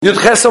Yud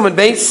Chesom and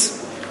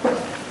Beis,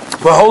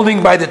 we're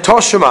holding by the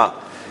Toshima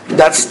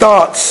that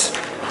starts,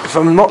 if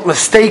I'm not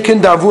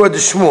mistaken, Davur de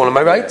Shmuel. Am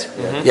I right?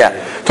 Mm-hmm. Yeah.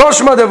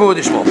 Toshima Davur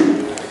de Shmuel.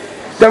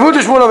 Davur de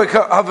Shmuel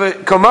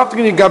have come after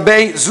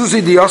Gabei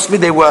Zuzi Diosmi.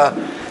 They were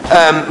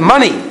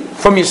money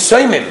from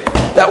Yisraelim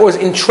that was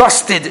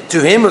entrusted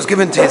to him, was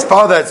given to his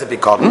father as a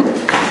bikoden.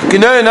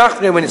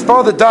 When his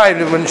father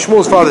died, when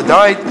Shmuel's father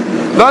died,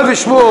 Lav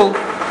Shmuel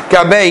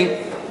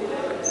Gabei.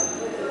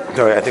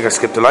 Sorry, I think I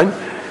skipped a line.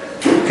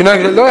 They didn't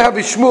know.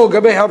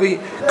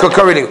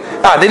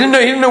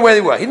 He didn't know where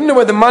they were. He didn't know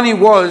where the money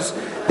was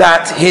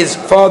that his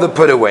father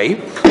put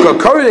away.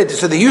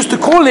 So they used to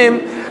call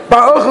him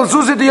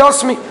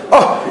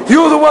oh,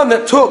 you're the one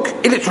that took,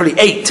 literally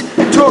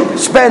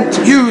spent,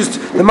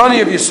 used the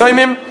money of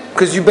Yisraelim,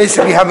 because you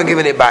basically haven't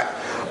given it back.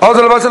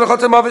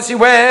 Obviously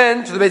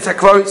went to the Beit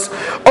HaKvoros.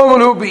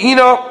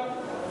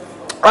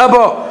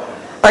 Abba,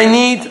 I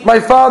need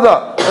my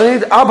father. I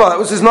need Abba.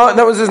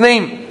 That was his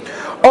name.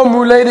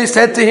 They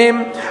said to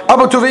him,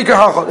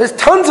 there's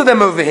tons of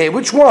them over here.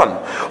 Which one?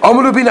 I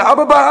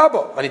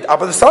need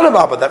Abba, the son of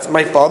Abba. That's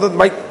my father,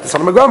 the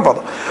son of my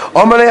grandfather.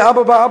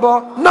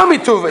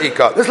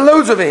 There's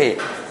loads over here.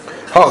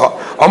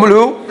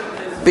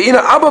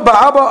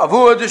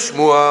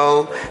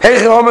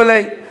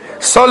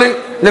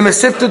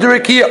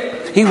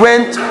 He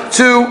went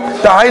to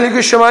the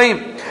Heilige Shemaim.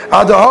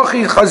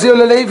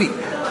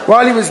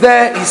 While he was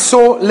there, he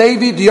saw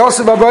Levi, the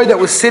Yosef Abai, that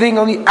was sitting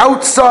on the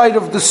outside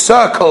of the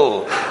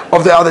circle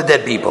of the other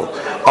dead people.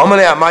 Why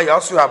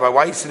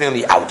are you sitting on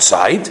the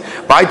outside?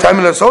 Why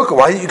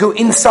didn't you go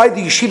inside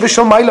the yeshiva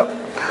Shomayla?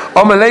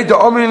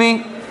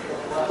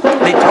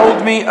 They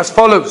told me as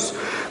follows: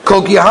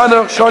 all the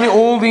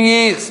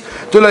years,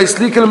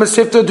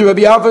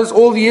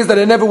 all the years that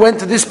I never went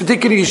to this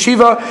particular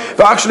yeshiva,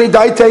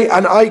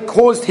 and I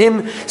caused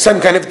him some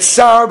kind of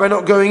tsar by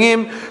not going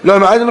in.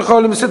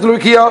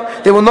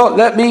 They will not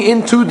let me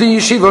into the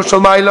yeshiva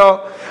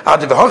Shomayla. At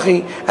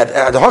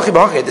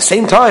the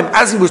same time,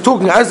 as he was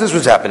talking, as this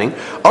was happening,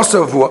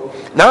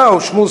 now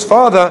Shmuel's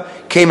father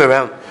came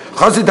around.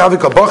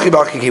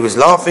 He was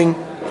laughing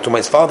to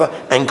his father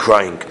and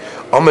crying.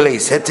 Amalei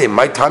said to him,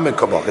 my time in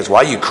Kabach is, why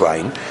are you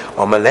crying?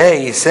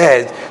 Amalei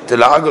said,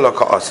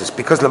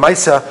 because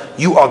Lamaisa,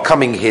 you are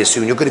coming here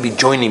soon, you're going to be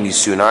joining me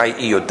soon,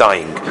 i.e. you're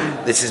dying.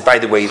 This is, by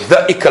the way,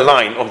 the Ikka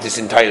line of this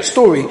entire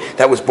story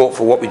that was brought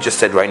for what we just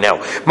said right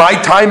now. My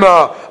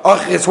timer,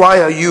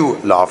 why are you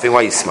laughing?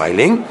 Why are you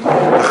smiling?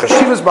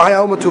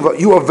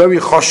 You are very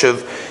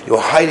choshev, you're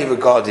highly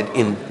regarded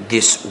in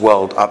this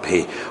world up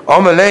here.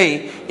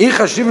 Amalei, if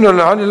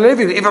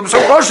I'm so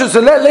choshev, so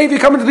let Levi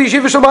come into the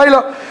yeshiva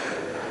Shomayla.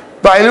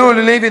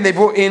 And they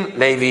brought in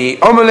Levi.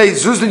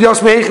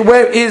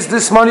 Where is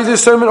this money,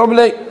 this sermon?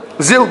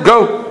 Zil,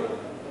 go.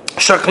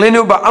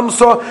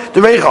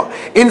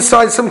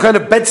 Inside some kind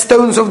of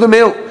bedstones of the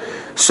mill.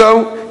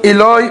 So,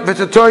 Eloi,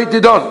 Vetatoi,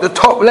 Didon. The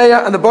top layer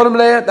and the bottom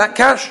layer, that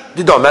cash,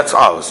 Didon, that's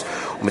ours.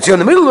 On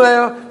the middle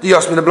layer, the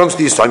Yasmin that belongs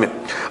to the Yisraelim.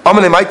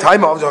 My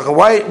time,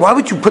 why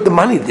would you put the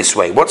money this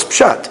way? What's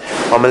pshat?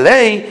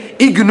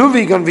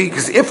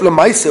 Because if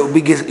Lamaisa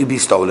would be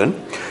stolen,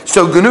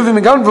 so Gunuvi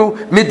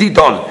Meganvu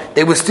Mididon,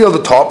 they would steal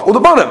the top or the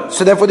bottom,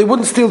 so therefore they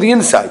wouldn't steal the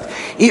inside.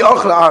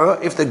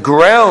 If the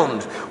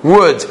ground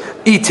would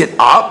eat it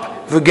up,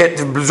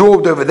 get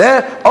absorbed over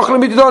there,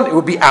 it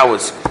would be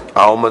ours.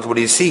 What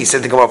do you see? He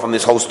said to come out from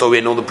this whole story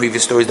and all the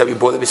previous stories that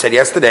we said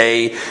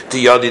yesterday. To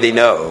Yadi, they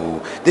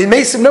know. The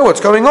Mason know what's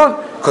going on.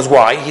 Because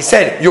why? He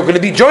said, you're going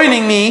to be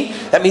joining me.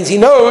 That means he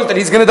knows that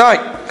he's going to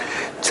die.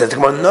 He said to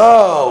come on,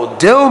 no.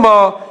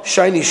 Dilma,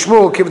 Shiny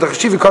Shmuel,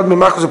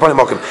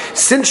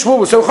 since Shmuel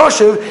was so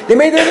chashuv, they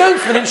made an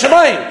announcement in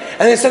Shemayim.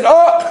 And they said,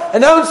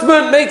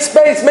 announcement, make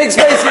space, he's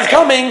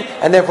coming.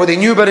 And therefore they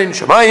knew about it in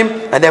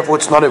Shemayim, and therefore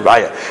it's not a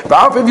raya. But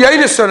out of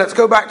Yonason, let's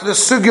go back to the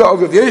sugya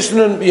of Rav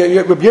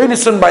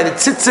Yonason by the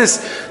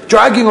tzitzis,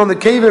 dragging on the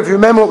cave, if you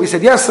remember what we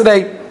said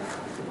yesterday.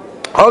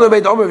 How do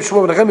we know that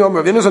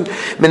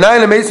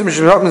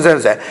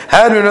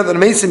the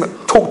Mesim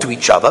talk to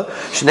each other?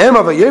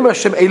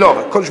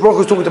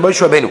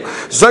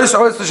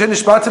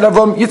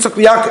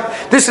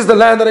 This is the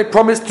land that I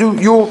promised to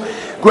your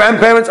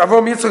grandparents,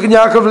 Avram, Yitzchak, and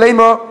Yaakov.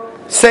 Lema,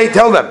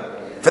 tell them.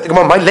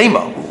 My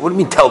lema. What do you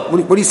mean tell?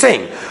 What are you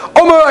saying?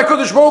 Go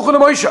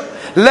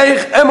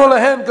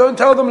and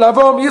tell them,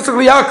 Lavam, Yitzchak,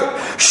 Yaakov.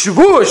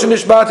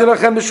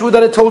 The shvu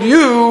that I told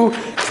you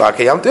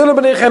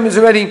is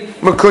already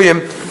makuyim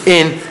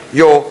in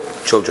your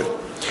children.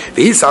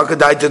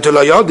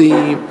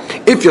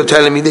 If you're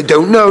telling me they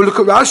don't know, look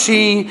at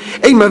Rashi.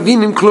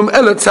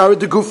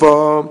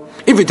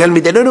 If you're telling me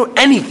they don't know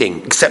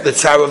anything except the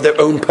tzara of their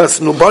own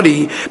personal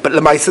body, but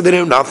Lamaisa they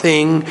know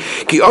nothing.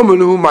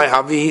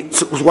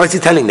 So why is he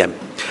telling them?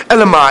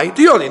 Elamai,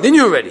 they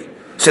knew already.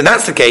 So if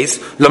that's the case,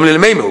 why is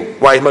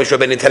Moshe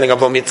Rabbeinu telling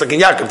Avram, Yitzchak,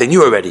 and Yaakov? They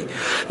knew already.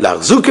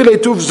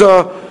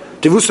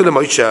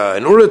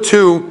 In order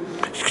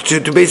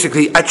to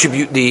basically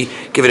attribute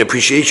give an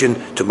appreciation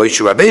to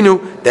Moshe Rabbeinu,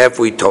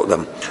 therefore he told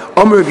them.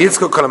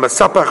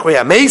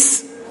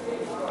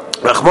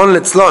 Rachmon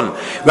letzlon.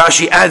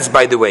 Rashi adds,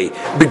 by the way,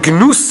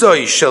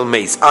 begnusoi shel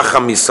meis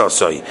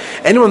achamisasoi.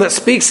 Anyone that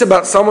speaks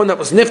about someone that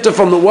was nifta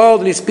from the world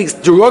and he speaks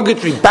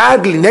derogatory,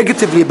 badly,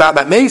 negatively about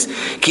that meis,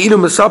 ki'ilu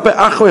mesape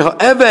achoi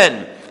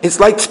ha'even. It's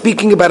like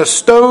speaking about a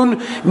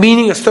stone,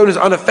 meaning a stone is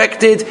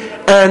unaffected,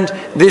 and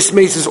this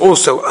mace is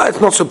also, it's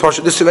not so posh,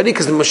 this already,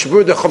 because the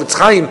Mashabur, the Chavetz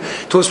Chaim,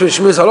 talks with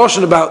Shmuel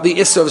Haloshan about the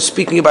issue of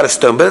speaking about a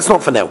stone, but that's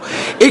not for now.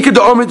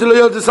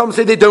 Some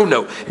say they don't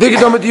know. They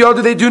do know,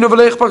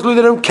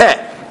 they don't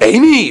care.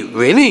 Any,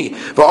 really?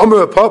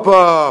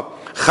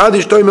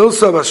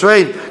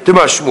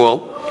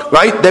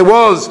 Right? There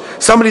was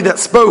somebody that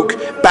spoke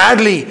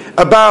badly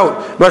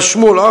about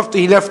Mashmul after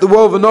he left the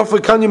world,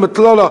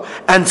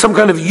 and some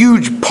kind of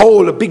huge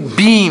pole, a big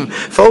beam,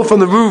 fell from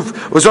the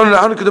roof, was on an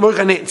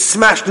and it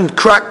smashed and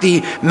cracked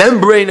the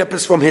membrane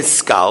from his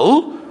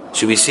skull.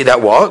 Should we see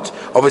that what?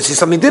 Obviously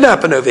something did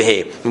happen over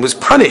here. He was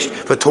punished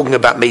for talking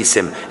about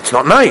Mesim. It's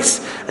not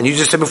nice. And you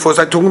just said before it's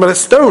like talking about a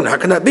stone. How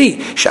can that be?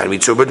 That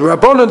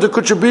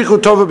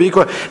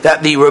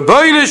the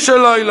Rabbeinu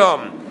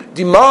Shalom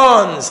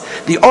demands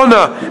the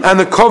honor and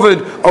the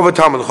kavod of a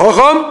Talmud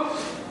Chacham,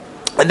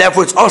 and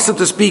therefore it's also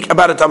to speak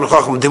about a Talmud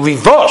Chacham. The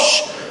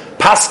Rivosh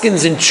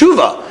paskins in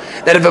tshuva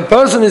that if a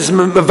person is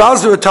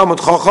mevazer a Talmud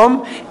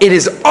Chacham, it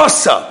is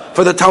asa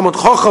for the Talmud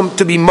Chacham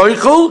to be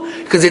moichel,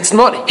 because it's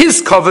not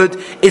his kavod,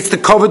 it's the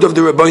kavod of the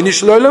Rabbeinu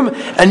Shalom,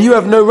 and you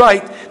have no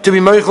right to be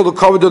moichel the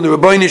kavod of the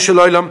Rabbeinu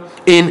Shalom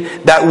in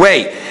that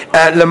way.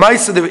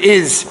 Lemaisa, there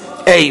is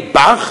a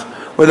Bach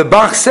where the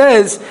Bach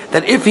says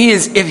that if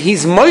he's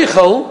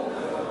moichel,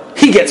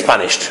 he gets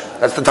punished.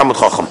 That's the Talmud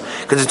Chacham,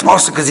 because it's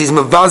also because he's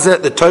mevazer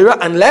the Torah,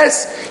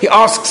 unless he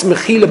asks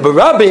mechila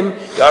barabim.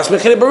 He asks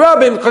mechila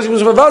barabim because he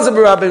was mevazer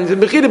barabim. He's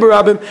mechila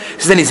barabim,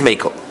 so then he's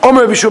mekel.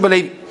 Omer Rabbi Shua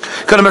Balevi.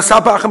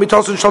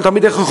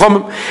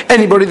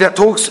 Anybody that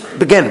talks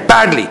again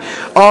badly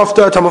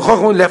after Talmud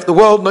Chacham left the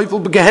world,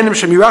 noiful begehenim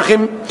shem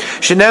yirachim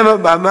shenema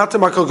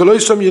ba'amatem hakol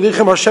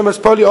yirichim Hashem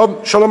espali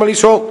ob shalom al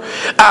Yisrael.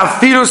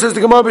 Afilu, says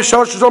the Gemara,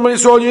 b'shar shalom al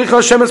Yisrael yirichim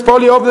Hashem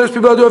espali ob. There's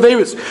people that do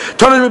averis.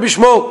 Tanan Rabbi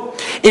Shmuel.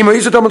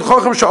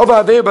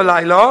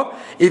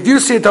 If you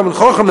see a Talmud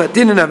Chacham that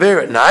did an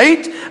aver at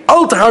night,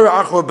 al tahara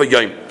achor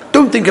b'yom.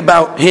 Don't think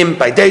about him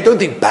by day. Don't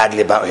think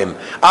badly about him.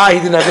 He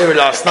didn't aver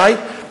last night.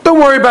 Don't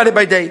worry about it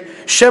by day.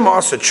 Shem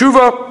asa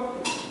tshuva,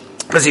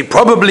 because he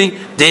probably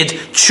did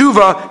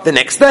tshuva the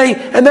next day,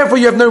 and therefore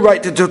you have no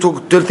right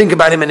to think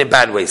about him in a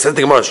bad way. Says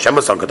the Gemara, Shem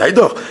asa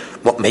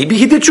k'taydoch. Well, maybe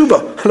he did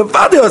tshuva.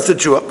 Vadi asa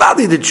tshuva.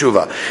 Vadi did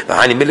tshuva.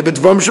 V'hani milibet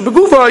v'am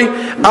shebegufay.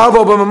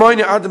 Avo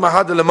b'mamayne ad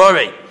mahad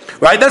l'morei.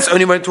 Right? That's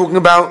only when we're talking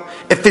about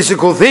a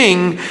physical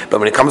thing. But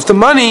when it comes to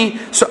money,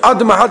 so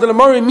Adam Mahad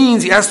al-Amari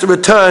means he has to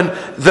return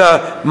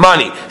the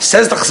money.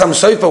 Says the Chassam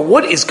Sofer,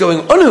 what is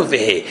going on over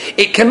here?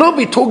 It cannot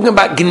be talking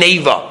about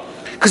Gneva.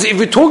 Because if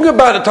we're talking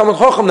about a Talmud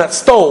Chacham that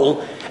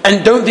stole,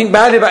 and don't think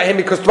badly about him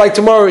because by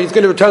tomorrow he's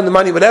going to return the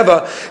money,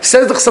 whatever,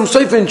 says the Chassam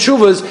Sofer in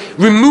Shuvas,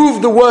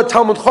 remove the word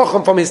Talmud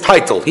Chacham from his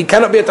title. He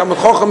cannot be a Talmud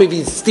Chacham if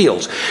he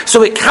steals.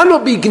 So it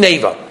cannot be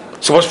Gneva.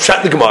 So what's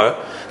Pshat the Gemara?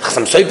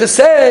 Chassam Sofer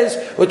says,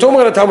 we're talking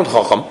about a Talmud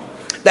Chacham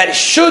that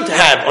should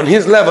have, on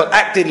his level,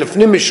 acted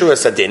lefnim mishura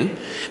sadin,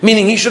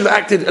 meaning he should have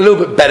acted a little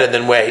bit better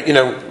than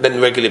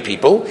than regular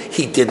people.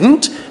 He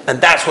didn't,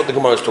 and that's what the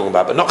Gemara is talking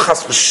about. But not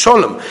chas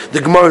v'sholem. The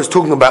Gemara is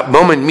talking about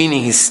moment,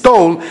 meaning he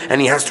stole, and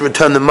he has to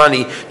return the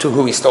money to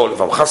who he stole it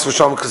from. Chas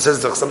v'sholem, because says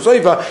the Chassam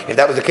Sofer, if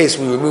that was the case,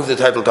 we remove the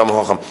title Talmud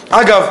Chacham.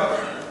 Agav,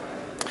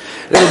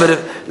 a little bit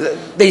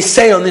of, they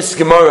say on this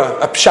Gemara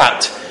a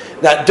pshat,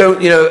 that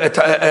don't, a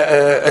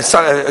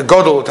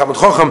Godel, Talmud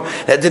Chacham,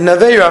 that did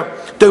Naveira,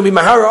 don't be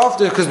Mahara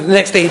after, because the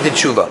next day he did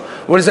Tshuva.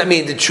 What does that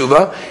mean, he did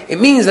Tshuva? It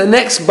means that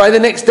by the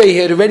next day he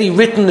had already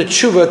written the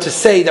Tshuva to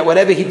say that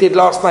whatever he did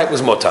last night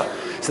was Mutter.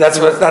 So that's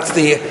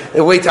the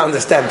way to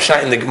understand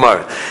Pshat in the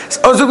Gemara.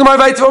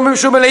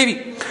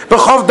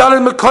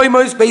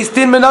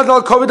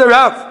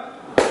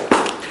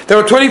 There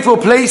are 24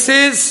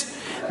 places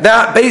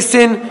that Beis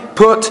Din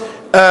put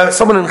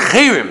someone in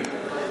Chayrim,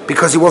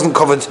 because he wasn't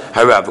covered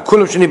harav.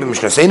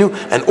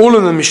 And all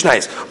of them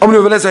mishnayos.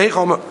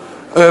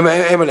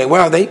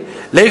 Where are they?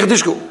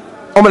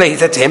 He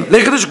said to him,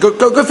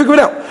 go figure it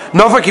out.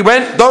 Novak, he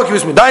went, dark, he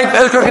was medayik,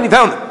 and he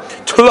found them.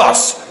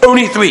 Plus,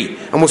 only 3.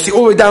 And we'll see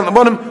all the way down at the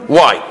bottom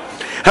why.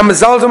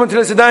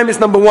 Is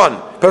number 1.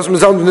 Person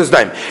that's what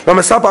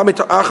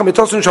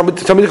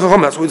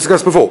we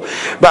discussed before.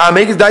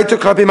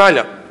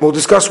 We'll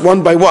discuss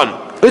one by one.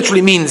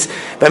 Literally means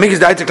means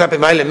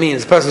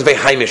the person is very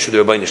heimish to the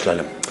Rabbeinu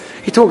Shalom.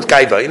 He talks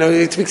gaiva,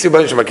 he speaks to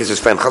Rabbeinu Shalom like he's his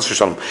friend. Chas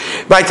v'shalom.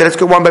 Right, let's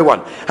go one by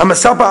one.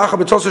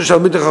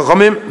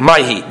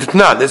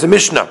 There's a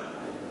Mishnah.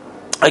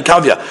 I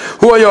kavya.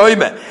 Hu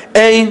ayoyme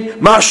ein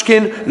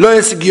mashkin lo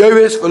yesig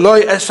yoris v'lo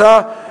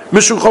yesa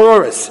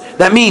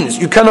That means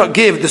you cannot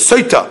give the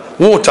soita,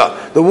 water,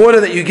 the water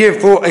that you give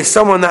for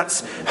someone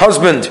that's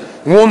husband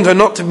warned her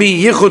not to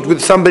be yichud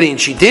with somebody and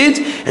she did,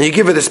 and you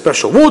give her the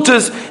special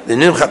waters, the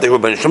nimchat the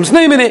Rabban Sham's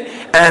name in it,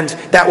 and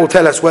that will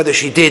tell us whether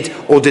she did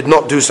or did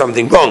not do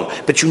something wrong.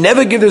 But you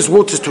never give those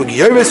waters to a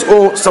giyoris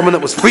or someone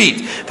that was freed.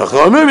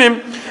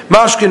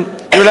 Mashkin,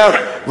 you're allowed.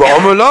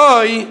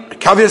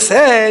 Kavya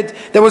said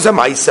there was a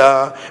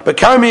Maisa, but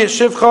Karmi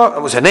Shivcha,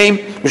 that was her name,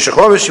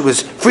 Mishachora, she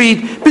was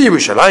freed,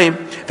 B'Yerushalayim,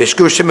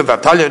 Veshkur Shimon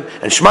V'Avtalion,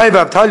 and Shmai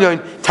V'Avtalion,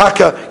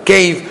 Taka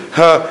gave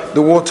her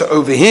the water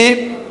over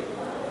here,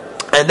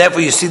 and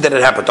therefore you see that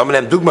it happened. What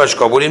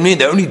do you mean?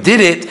 They only did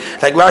it,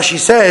 like Rashi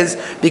says,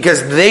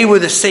 because they were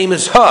the same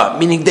as her,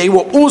 meaning they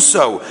were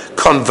also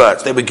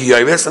converts, they were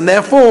Giyoris, and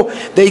therefore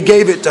they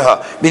gave it to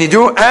her.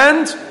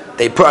 And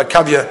they put a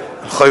Kavya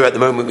at the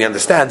moment we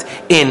understand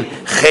in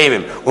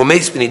Chayrim or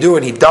Meis Benidur,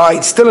 and he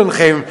died still in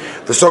Chayrim,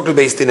 the Sokol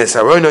based in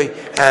Esaronoi,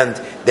 and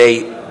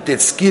they did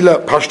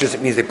skila pashtus.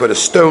 It means they put a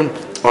stone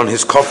on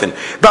his coffin.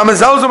 But what's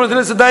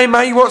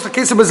the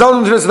case of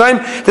Mazalzum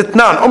that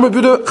nan Omer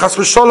Buddha Chas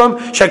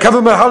v'Sholom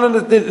she'akavu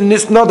b'mahala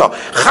nisnada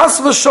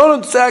Chas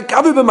v'Sholom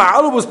she'akavu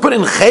b'mahala was put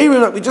in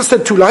Chayrim like we just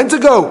said 2 lines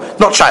ago.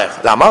 Not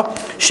Shaykh. Lama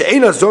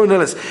she'ena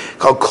zorneles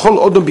kol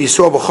odom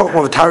b'Yisrael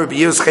b'chokhma v'tara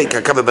b'yirus chay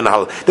kakavu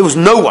b'mahala. There was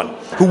no one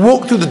who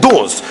walked through the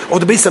doors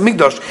of the Beis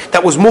Hamikdash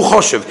that was more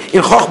choshev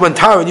in chokhma and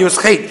tara and yirus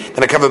chay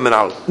than a kakavu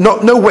b'mahala.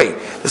 No way.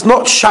 It's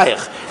not Shaykh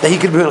that he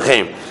could be in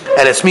Chayrim.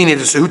 And it's meaning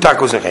the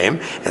Suhutak was in Chaim.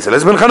 And so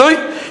Lesben Chanoi,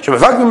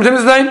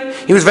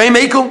 he was very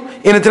makel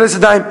in a Teles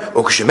Adaim.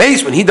 Or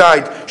Kshemeis, when he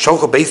died,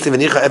 Sholcho based in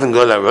Venicha Evan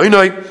Glola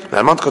Roinoi, and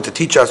I'm not going to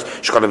teach us,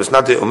 Shkola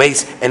Besnate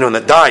Umeis, anyone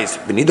that dies,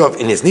 Benidov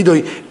in his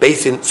Nidoi,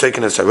 based in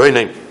Soikin and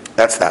Saroinoi.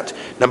 That's that.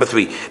 Number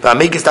 3.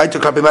 V'amekis died to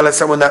Klapimala,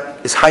 someone that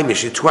is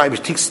Haimish, is too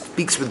Haimish,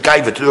 speaks with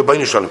Gaiva to the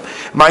Rabbeinu Shalom.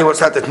 My what's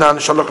that Nan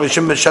Shalach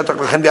Lishim Shetak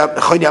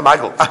Chonia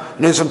Magel.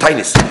 No, some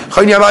tiniest.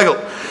 Chonia Magel.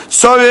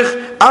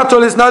 Sorich,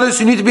 Atol is Nadus,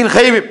 you need to be in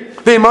Chayrim.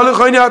 If not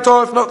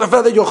the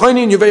fact that you're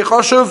chayni and you're very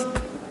chashuv,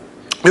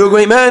 you're a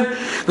great man.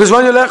 Because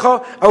when you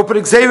lecha, I will put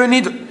exeir in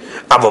it.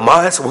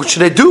 What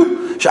should I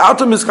do? And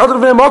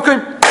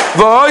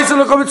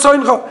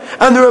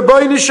the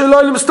Rabbeinu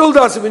Shalom still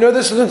does it. We know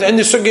this isn't in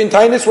the Sugi and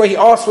Tainus where he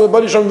asked for the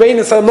Rabbeinu Shalom rain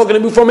and said, I'm not going to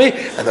move from me.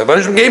 And the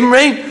Rabbeinu Shalom gave him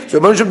rain. So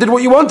the Rabbeinu Shalom did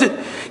what you wanted.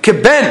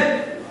 Keben.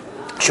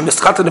 Like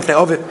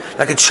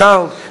a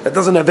child that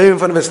doesn't have in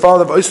front of his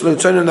father, and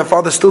the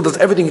father still does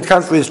everything he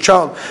can for his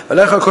child.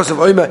 That's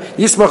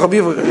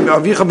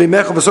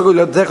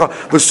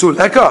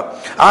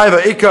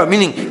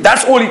meaning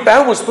that's all he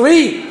found was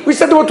 3. We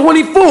said there were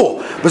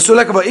 24.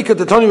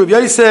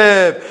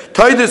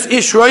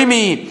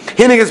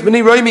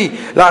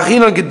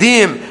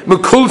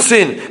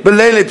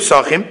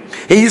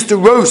 He used to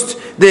roast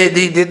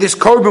this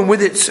korban with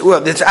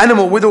this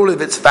animal with all of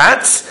its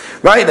fats,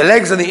 right? The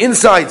legs and the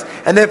insides,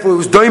 and therefore it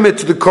was doimed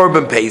to the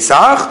korban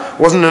Pesach.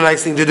 Wasn't a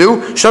nice thing to do.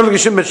 Not the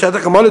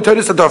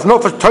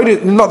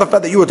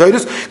fact that you were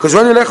totus, because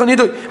when you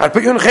I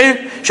put you in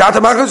chayim.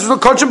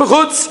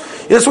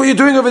 That's what you're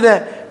doing over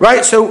there,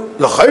 right? So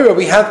l'chayra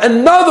we have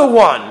another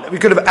one that we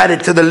could have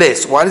added to the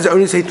list. Why does it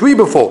only say 3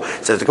 before?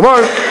 It says the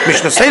Gemara,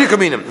 Mishnah Seder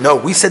Kaminim. No,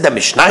 we said that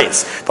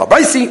Mishnayis. For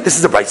Baisi, this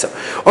is a Baisa.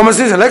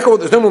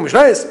 There's no more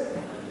Mishnayis.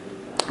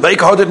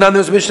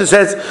 There's a Mishnah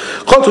says,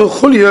 they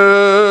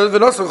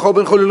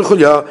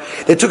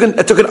took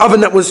an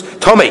oven that was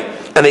tomei,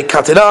 and they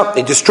cut it up,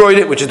 they destroyed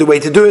it, which is the way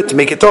to do it, to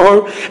make it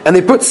tahor, and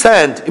they put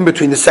sand in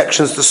between the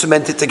sections to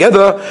cement it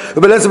together.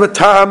 This is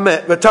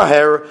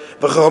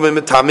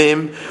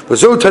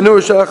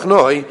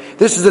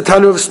the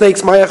tanur of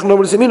snakes.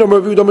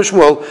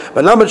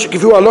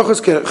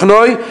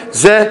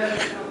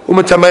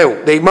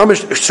 They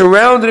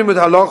surrounded him with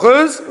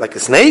halachas like a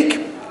snake,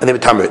 and they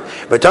would tamar it.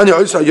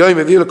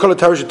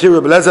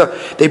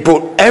 They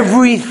brought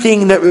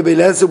everything that Rabbi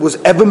Eliezer was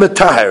ever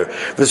matahir.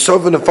 The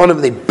sofa in front of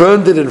him, they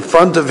burned it in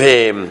front of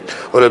him.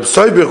 They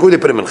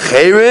put him in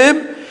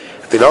chayrim.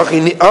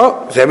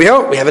 Oh, there we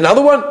go. We have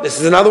another one.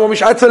 This is another one we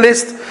should add to the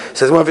list. It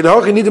says, no, but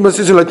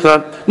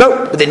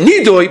the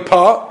nidoi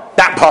part,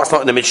 that part's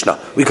not in the Mishnah.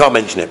 We can't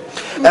mention it.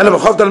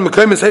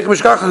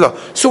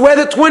 So where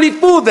are the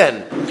 24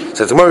 then? It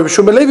says,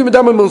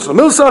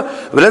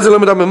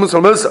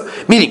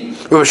 meaning,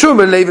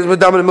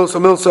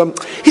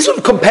 he sort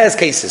of compares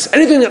cases.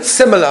 Anything that's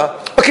similar,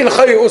 okay,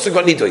 L'chayr also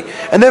got nidoi.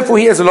 And therefore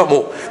he has a lot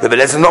more. Rabbi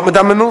Eliezer is not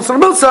Madam and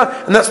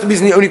Milsa, and that's the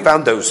reason he only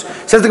found those.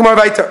 Says the Gemara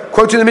weiter,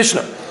 quoting the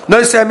Mishnah.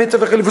 We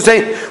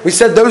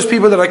said those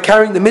people that are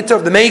carrying the mitzvah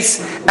of the mace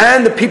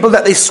and the people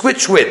that they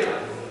switch with.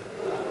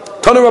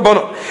 Tanu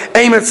Rabbanon.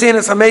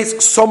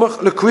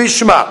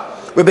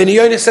 Rabbi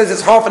Yonis says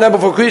it's half an hour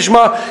before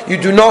Krishma, you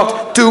do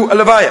not do a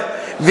levaya.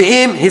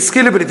 V'im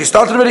hiskila, but if you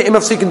started already, im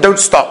afsikin, don't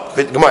stop.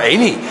 They did it.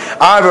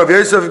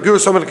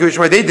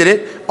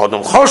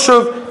 Adam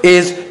Choshev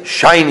is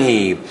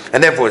shiny,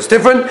 and therefore it's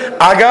different.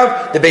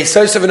 Agav, the Beis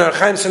Yosef in our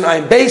Chaim Son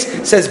Ayin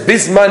Beis says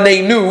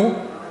Bismaneinu.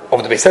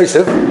 of the Beis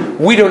Yosef,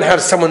 we don't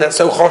have someone that's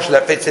so chosh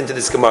that fits into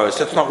this Gemara,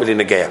 so it's not really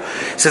Negea.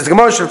 It says the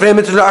Gemara,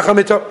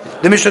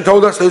 the Mishnah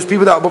told us those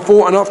people that are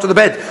before and after the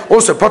bed.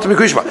 Also, Potem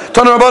Krishma,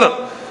 Tana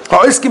Rabbanan.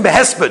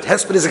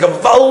 Hesped is like a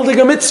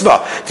valdiga mitzvah.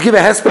 To give a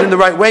hesped in the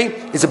right way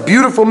is a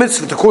beautiful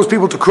mitzvah. To cause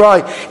people to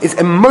cry is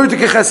a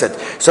mordike chesed.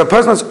 So a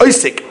person is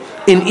oisik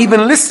in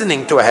even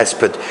listening to a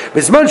hesped.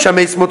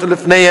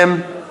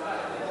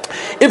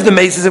 If the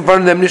mace is in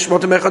front of them, they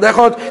sort of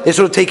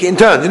take it in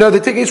turns. They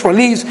take each one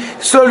leaves,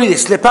 slowly they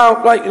slip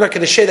out, like you're not going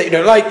to share that you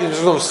don't like, you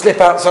just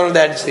slip out, some of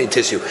that, just need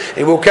tissue. And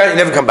you walk out, you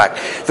never come back.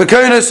 If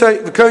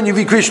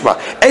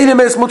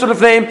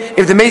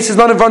the mace is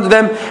not in front of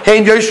them,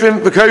 he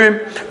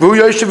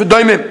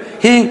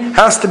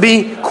has to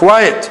be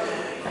quiet.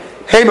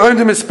 Right,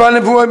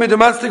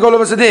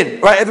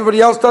 everybody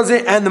else does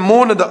it, and the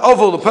mourner, the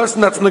oval, the person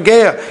that's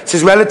Nageya, it's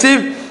his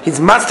relative, he's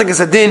mastic as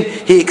a din,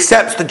 he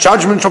accepts the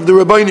judgment of the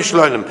Rabbeinu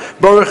Shalom.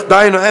 Baruch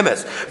Dayan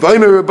Emes.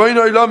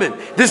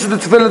 This is the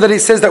tefillah that he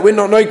says that we're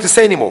not knowing to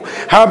say anymore.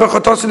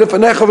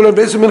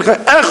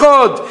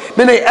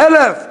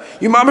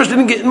 You mamash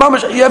didn't get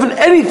you haven't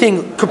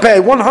anything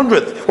compared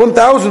 100th,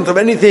 1,000th of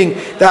anything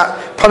that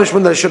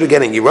punishment that I should have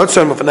getting. You wrote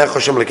some of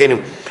Hashem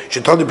Lekenim.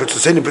 Should tell the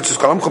Pritzuseni Pritzus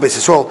Kalam Chobes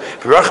Yisrael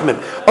Berachmim.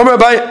 Omer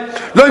Abai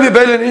Lo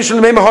Yibelen Ishel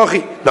Mei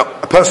Mahachi. No,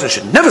 a person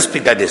should never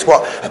speak like this.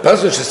 What? A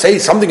person should say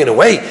something in a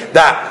way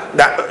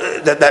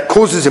that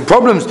causes him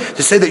problems.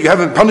 To say that you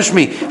haven't punished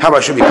me, how I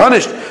should be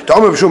punished. To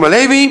Omer B'Shum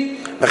Alevi.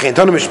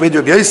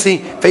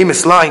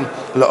 Famous line.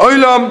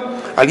 La'olam.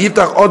 Al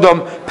Yiftach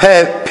Odom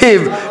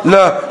Piv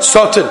Le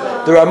Soten.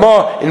 The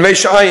Ramah in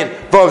Reish Ayin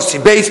Vav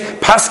Sibeis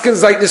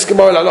Paskins like this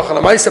Gemara La'aloch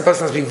Alamaisa.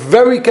 Person has to be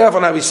very careful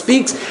on how he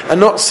speaks and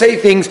not say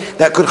things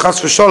that could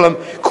Chas v'Sholem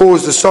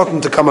cause the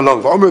Soten to come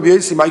along. V'Omer Rabbi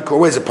Yossi Ma'ikor,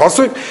 where's the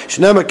pasuk?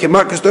 Shnema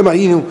Kemakas Doma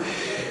Inu.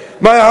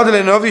 Maya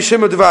Hadalen Novi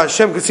Shem Odva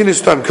Hashem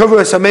Kasinus Tom Kavur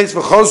Esameis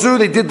v'Chozu.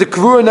 They did the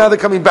Kavur, now they're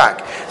coming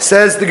back.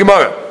 Says the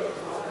Gemara.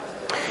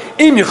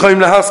 Im Yechoyim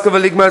Lahaska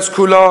v'Ligmas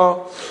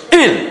Kula.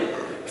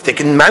 If they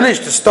can manage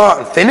to start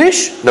and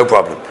finish, no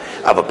problem.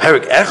 Aber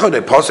Perik Echad, they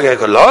pasuk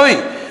Echad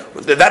Loi.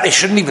 That they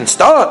shouldn't even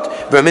start.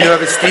 You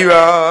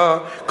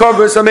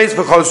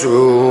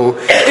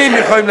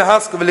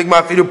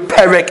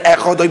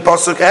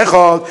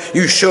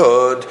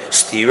should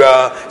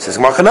stira. Says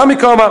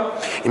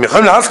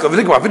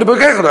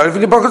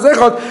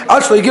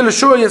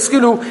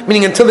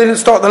meaning until they didn't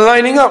start the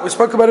lining up. We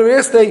spoke about it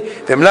yesterday.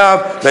 Then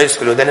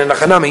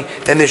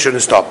they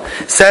shouldn't stop.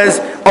 Says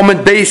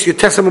Amid Beis, your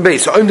Testament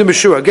base. So the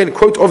Meshua again,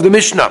 quote of the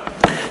Mishnah.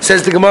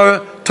 Says the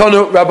Gemara,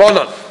 Tanu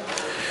Rabbanan.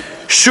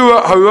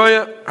 Shura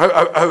Haroya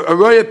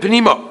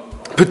Penima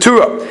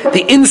Petura.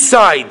 The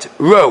inside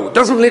row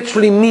doesn't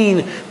literally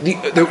mean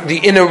the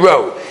inner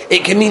row.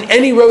 It can mean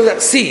any row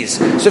that sees.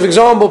 So for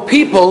example,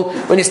 people,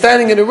 when you're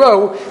standing in a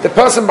row, the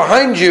person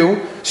behind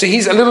you, so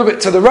he's a little bit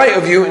to the right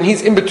of you and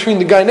he's in between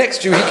the guy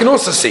next to you, he can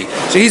also see.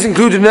 So he's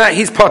included in that,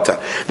 he's Potter.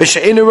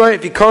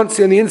 If he can't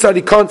see on the inside,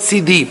 he can't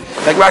see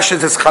like Rashi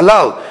says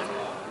Halal.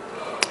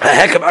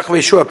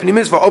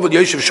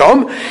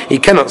 He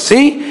cannot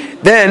see,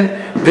 then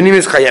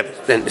Penimis Chayev,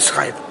 then it's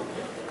Chayev.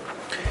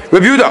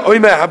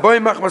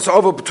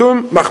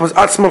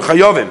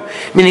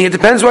 Meaning it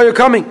depends where you're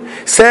coming.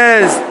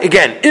 Says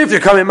again, if you're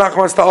coming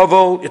machmas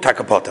ta'avol, you're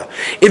takapota.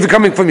 If you're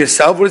coming from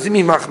yourself, what does it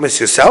mean machmas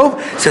yourself?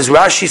 Says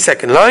Rashi,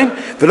 second line,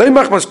 v'loy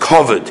machmas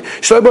covered.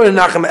 Stamp the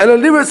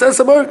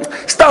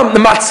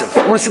matzav.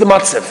 I want to see the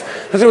matzav.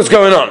 That's what's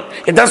going on.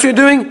 If that's what you're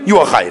doing, you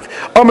are chayiv.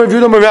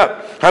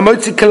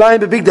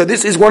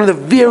 This is one of the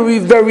very,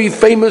 very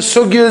famous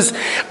sugyas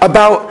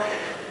about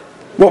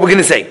what we're going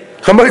to say.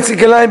 Somebody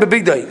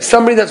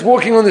that's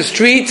walking on the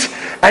street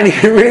and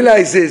he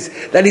realizes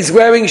that he's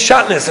wearing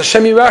shatnez,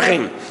 Hashem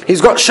Yirachim. He's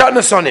got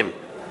shatnez on him.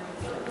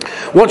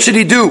 What should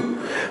he do?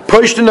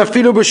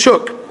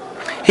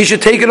 He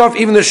should take it off,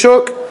 even the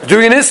shuk.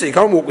 During this, you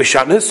can't walk with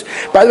shatnez.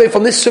 By the way,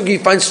 from this sugi, you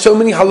find so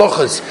many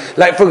halachas.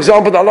 Like, for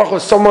example, the halacha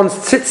of someone's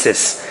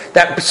tzitzis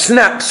that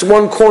snaps,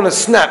 one corner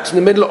snaps in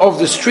the middle of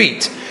the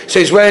street. So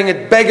he's wearing a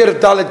beggar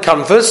dalit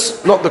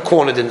canvas, not the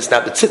corner didn't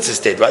snap, the tzitzis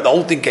did, right? The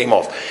whole thing came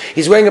off.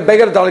 He's wearing a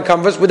beggar dalit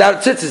canvas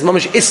without tzitzis.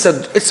 Mamash, it's a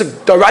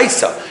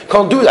daraisa.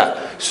 Can't do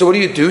that. So what do?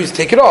 You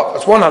take it off.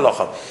 That's one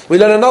halacha. We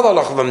learn another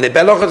halacha from there.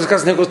 Berachos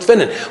discussing Hilchos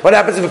tefillin. What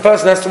happens if a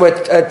person has to wear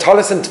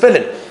talis and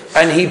tefillin,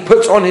 and he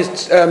puts on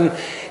his,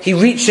 he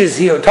touches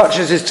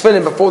his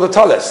tefillin before the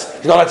talis.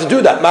 He's not allowed to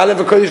do that.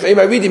 Ma'alev v'kodesh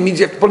v'emay reading means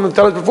you have to put on the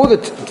talis before the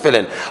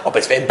tefillin. Oh, but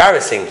it's very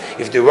embarrassing.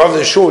 If you do rather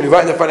than shul, you're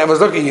right in the front,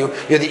 everyone's looking at you,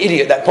 you're the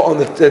idiot that put on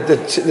the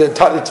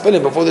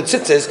tefillin before the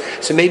tzitzis,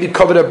 so maybe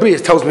covered a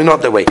breeze tells me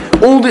not that way.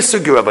 All this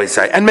sugur, Rabbi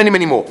say, and many,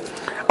 many more.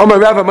 My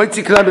time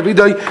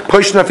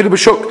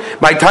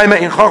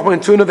in Chachma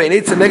and Tuna ve'in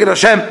Eitz neged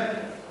Hashem.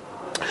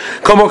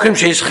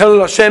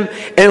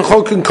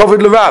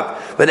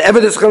 Whenever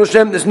there's Chel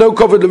Hashem, there's no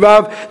covered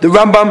Lerav. The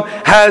Rambam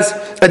has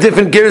a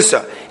different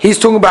girsa. He's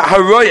talking about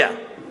Haroya.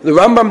 The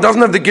Rambam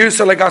doesn't have the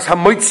girsa like us,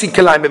 Hamoitzi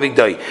Kelaim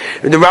Bebigdoi.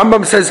 The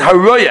Rambam says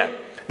Haroya.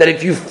 that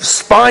if you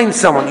find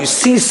someone, you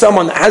see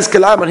someone that has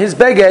kalam on his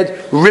beged,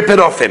 rip it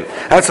off him.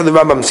 That's what the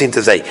Rambam seems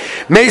to say.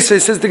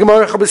 Meisa says the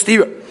Gemara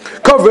Chabastira.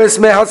 Kovres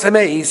mehas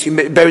hameis, you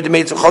bury the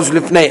mates of chazul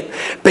lifneim,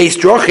 beis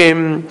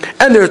drochim,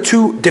 and there are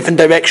two different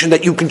directions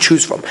that you can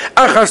choose from.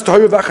 Achas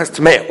Torah, achas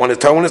tamei. One is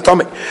Torah, one is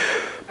tamei.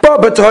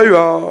 But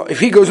Torah, if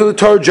he goes on the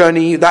Torah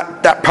journey,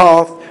 that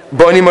path,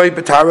 Bani Mai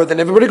Batara,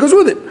 then everybody goes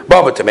with it.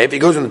 Baba Tamei, if he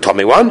goes on the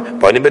Tomei one,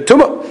 Bani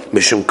Batuma,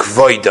 Mishum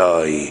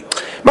Kvoidai.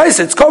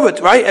 Maisa, it's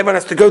covered, right? Everyone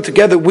has to go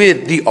together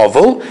with the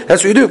oval.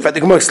 That's what you do. In fact, the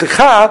Gemara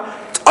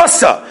Slicha, it's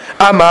Asa.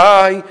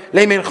 Amai,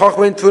 Leimin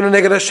Chochwin, Tfuna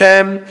Neged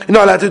Hashem. You're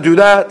not allowed to do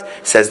that.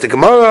 Says the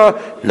Gemara,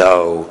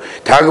 no.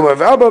 Tagama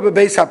V'Abba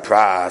Bebeis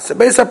HaPras.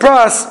 Bebeis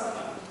HaPras.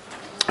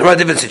 A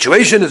different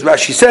situation, as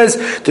Rashi says,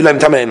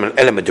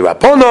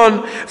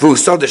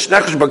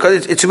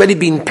 because it's already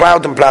been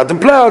plowed, and the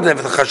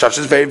chashash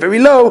is very, very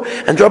low,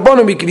 and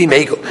Drabonon we can be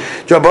megal.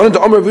 Drabonon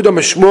to Omer Vuda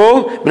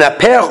Meshmol,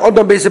 Menapeach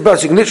Odom Beis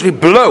HaPras, you can literally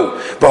blow,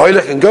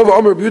 and go to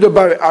Omer Vuda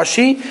Bar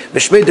Ashi,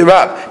 Meshmei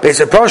Derab, Beis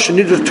HaPras, you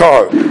need to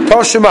Tar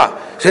Shema.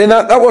 So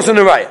that wasn't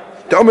a riot.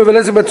 The Omer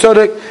Velezim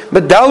Batzodek,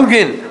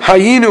 Medalgin,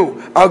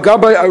 Hayinu, Al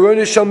Gabay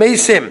Aronis Shal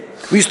Mesim.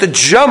 We used to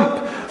jump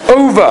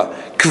over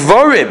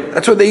Kvarim,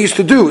 that's what they used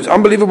to do. It's an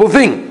unbelievable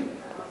thing.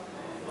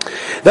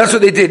 That's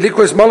what they did.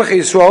 Likos Malachei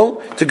Yisrael,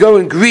 to go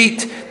and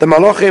greet the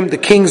Malachim, the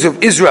kings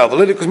of Israel. The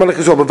Likos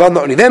Malachei Yisrael, but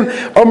not only them.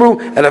 Amru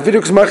and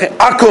Avidukos Malachei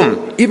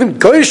Akum, even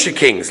Goyish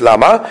kings.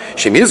 Lama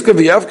Shem Yizka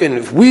v'Yavkin.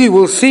 If we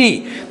will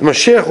see the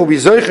Mashiach will be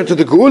zocher to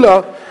the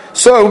Geula,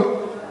 so.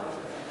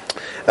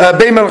 We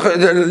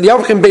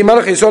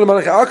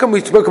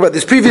spoke about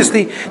this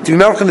previously. To be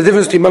Malachim, the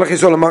difference between Malachim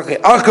Yisrael and Malachim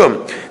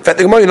Akum. In fact,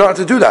 the Gemara, you're not allowed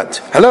to do that.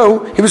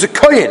 Hello? He was a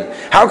Kohen.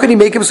 How could he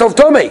make himself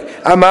Tomei?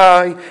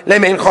 Amai,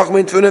 Lemein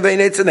Chachmin, Tfuna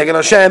Veinetz, Neged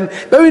Hashem.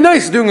 Very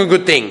nice, doing a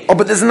good thing. Oh,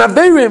 but there's an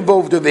Avera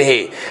involved over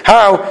here.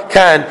 How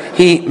can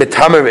he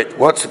metamer it?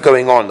 What's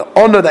going on? The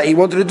honor that he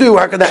wanted to do,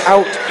 how can that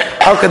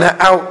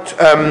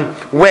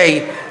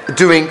outweigh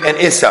doing an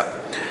Issa?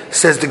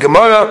 Says the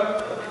Gemara,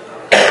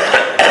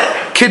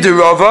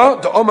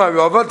 Kidirava, the Omar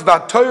Rava,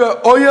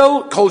 Torah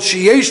oil, Kol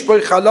Sheyesh Bo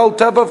Chalal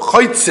Tevav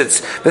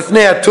Choitzitz,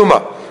 B'fnei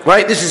Atuma.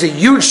 Right? This is a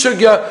huge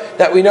sugya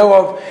that we know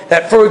of,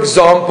 that for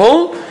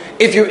example,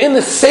 if you're in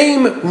the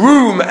same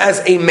room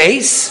as a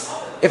mace,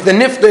 if the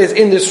nifta is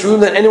in this room,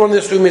 then anyone in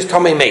this room is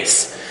Tomei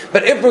mace.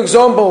 But if, for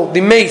example,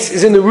 the mace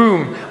is in the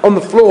room on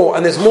the floor,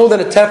 and there's more than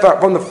a tefah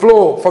from the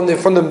floor, from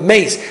the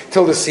mace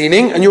till the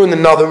ceiling, and you're in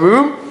another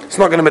room, it's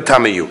not going to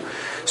metame you.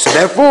 So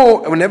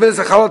therefore, whenever there's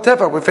a chalal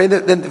tefach, we find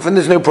that then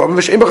there's no problem.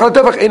 And roiv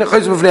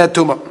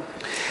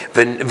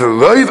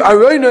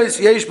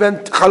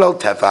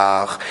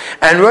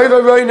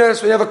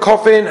aroinos, we have a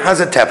coffin, has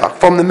a tefach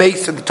from the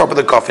mace to the top of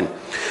the coffin.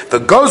 The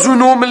gozru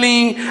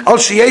normally al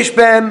sheyesh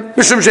bem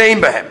mishum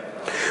shein behem.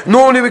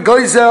 Normally we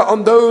gozer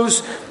on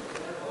those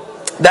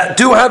that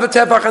do have a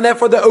tefach, and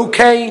therefore they're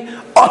okay.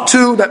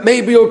 Otu, that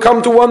maybe you'll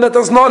come to one that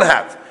does not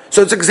have.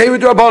 So it's a gzeiru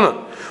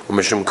d'Rabbanan. In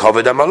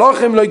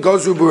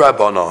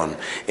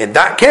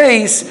that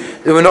case,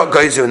 they were not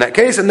gozer in that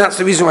case, and that's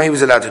the reason why he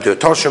was allowed to do it.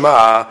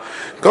 Toshima,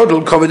 God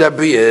will cover their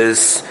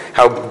brias.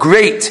 How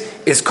great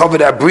is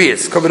covered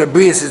abrias? Covered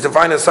abrias is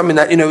defined as something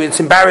that, it's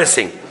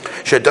embarrassing.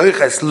 Even a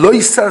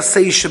loisa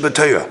seish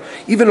b'Torah.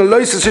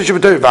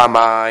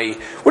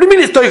 What do you mean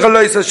it's doich a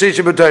loisa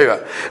seish b'Torah?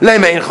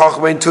 Leimein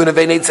chachmein tuna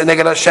veinetz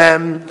neged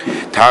Hashem.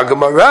 Targum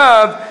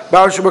Arav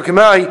Bar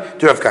Shabakimai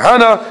to Rav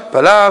Kahana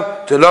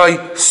Balav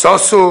Deloi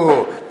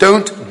Sosu.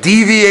 Don't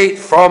deviate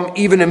from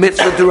even a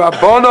mitzvah to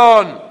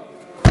Rabbanon.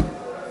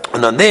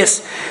 And on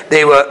this,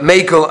 they were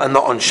mekel and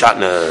not on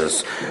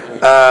shatners.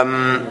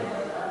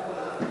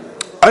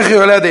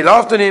 They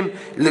laughed on him.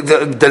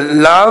 The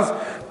lav.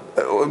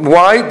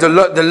 Why? The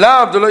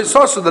lav, the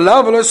loisoso, the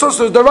lav, the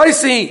loisoso is the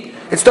raisi.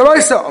 It's the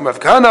raisa.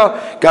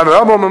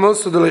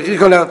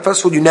 First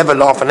of all, you never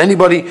laugh on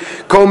anybody. Every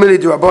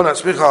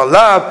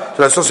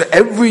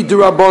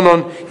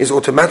durabonon is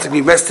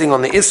automatically resting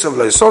on the is of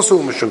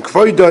loisoso, mishun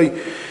kvoidai,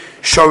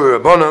 shori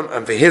rabbonon,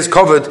 and for his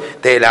covered,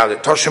 they allowed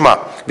it. Toshima,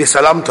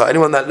 visalamta.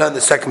 Anyone that learned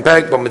the second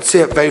peg, but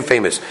mitzvah, very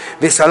famous.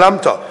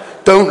 Visalamta.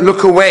 Don't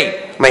look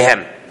away,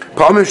 mayhem.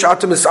 We're talking about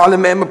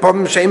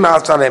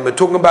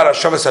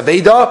Hashavas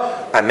Aveda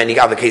and many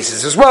other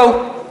cases as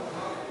well.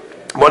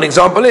 One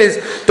example is,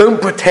 don't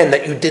pretend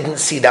that you didn't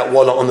see that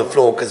wallet on the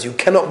floor, because you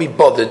cannot be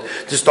bothered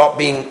to start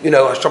being,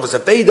 Hashavas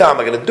Aveda, am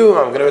I going to do it,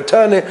 am I going to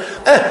return it?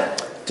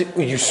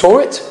 You saw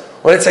it?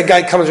 Well, let's say a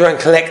guy comes around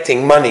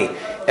collecting money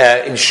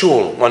in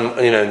shul one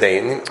day,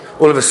 and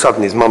all of a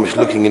sudden his mum is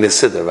looking in his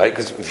siddur, right?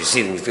 Because if you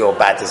see them, you feel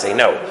bad to say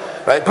no,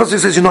 right? Pasuk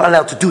says you're not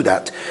allowed to do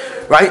that,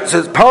 right? So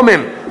it's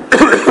palmim.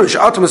 If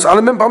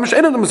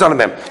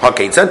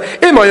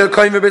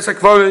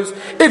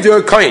you're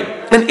a coin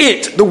and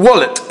the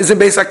wallet, is in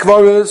Beis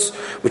HaKvaros,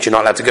 which you're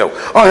not allowed to go,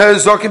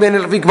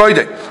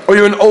 or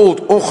you're an old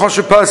or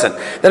choshev person,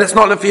 then it's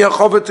not lefi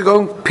hachavah to go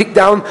and pick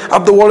down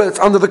up the wallet that's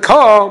under the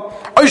car,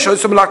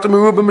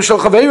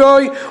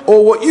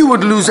 or what you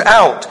would lose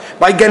out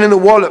by getting the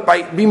wallet,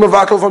 by being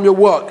mavatal from your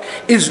work,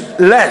 is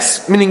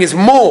less, meaning is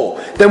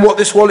more than what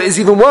this wallet is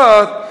even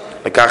worth.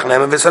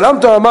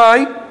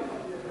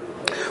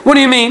 What do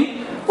you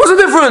mean? What's the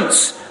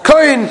difference?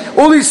 Kohen,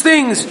 all these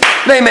things.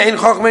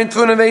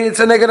 It's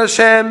a neged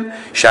Hashem.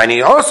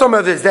 Shiny awesome.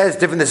 There's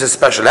different. There's a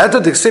special letter.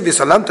 It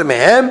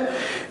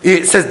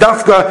says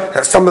dafka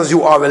that some of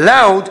you are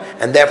allowed,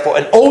 and therefore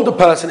an older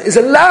person is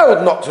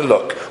allowed not to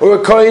look, or a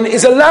Kohen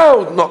is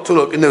allowed not to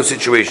look in those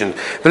situations.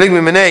 And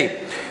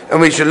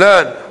we should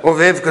learn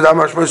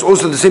because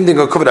also the same thing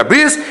on Kavod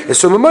Abrius is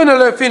so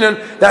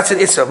that's an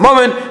Issa of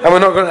Mammon, and we're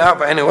not going to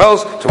help anyone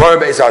else. Tomorrow,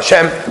 Be'ez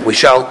Hashem, we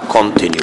shall continue.